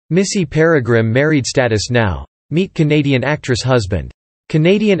Missy Peregrym married status now. Meet Canadian actress husband.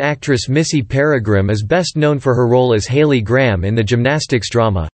 Canadian actress Missy Peregrym is best known for her role as Haley Graham in the gymnastics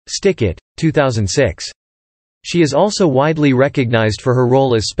drama, Stick It, 2006. She is also widely recognized for her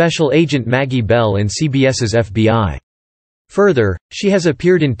role as Special Agent Maggie Bell in CBS's FBI. Further, she has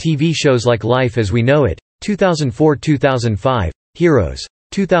appeared in TV shows like Life as We Know It, 2004-2005, Heroes,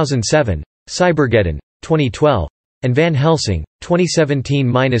 2007, Cybergeddon, 2012, and Van Helsing,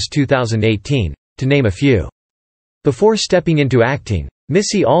 2017-2018, to name a few. Before stepping into acting,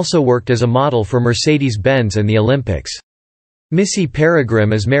 Missy also worked as a model for Mercedes-Benz and the Olympics. Missy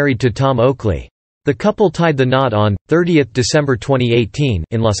Peregrym is married to Tom Oakley. The couple tied the knot on 30 December 2018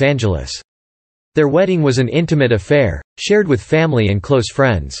 in Los Angeles. Their wedding was an intimate affair, shared with family and close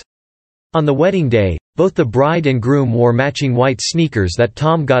friends. On the wedding day, both the bride and groom wore matching white sneakers that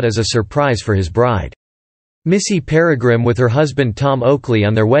Tom got as a surprise for his bride. Missy Peregrym with her husband Tom Oakley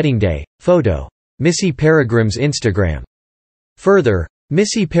on their wedding day. Photo. Missy Peregrym's Instagram. Further,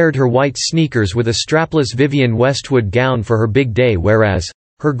 Missy paired her white sneakers with a strapless Vivienne Westwood gown for her big day, whereas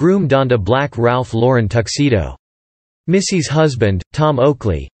her groom donned a black Ralph Lauren tuxedo. Missy's husband, Tom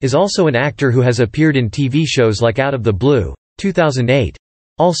Oakley, is also an actor who has appeared in TV shows like Out of the Blue, 2008,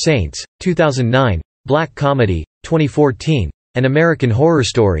 All Saints, 2009, Black Comedy, 2014, and American Horror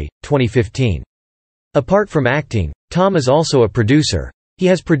Story, 2015. Apart from acting, Tom is also a producer. He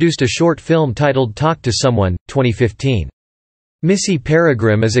has produced a short film titled Talk to Someone, 2015. Missy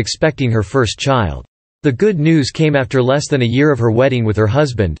Peregrym is expecting her first child. The good news came after less than a year of her wedding with her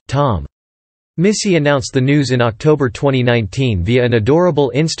husband, Tom. Missy announced the news in October 2019 via an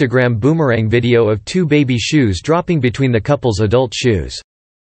adorable Instagram boomerang video of two baby shoes dropping between the couple's adult shoes.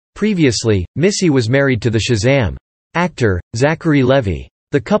 Previously, Missy was married to the Shazam actor, Zachary Levi.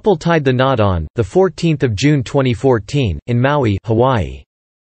 The couple tied the knot on 14 June 2014, in Maui, Hawaii.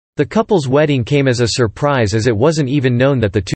 The couple's wedding came as a surprise as it wasn't even known that the two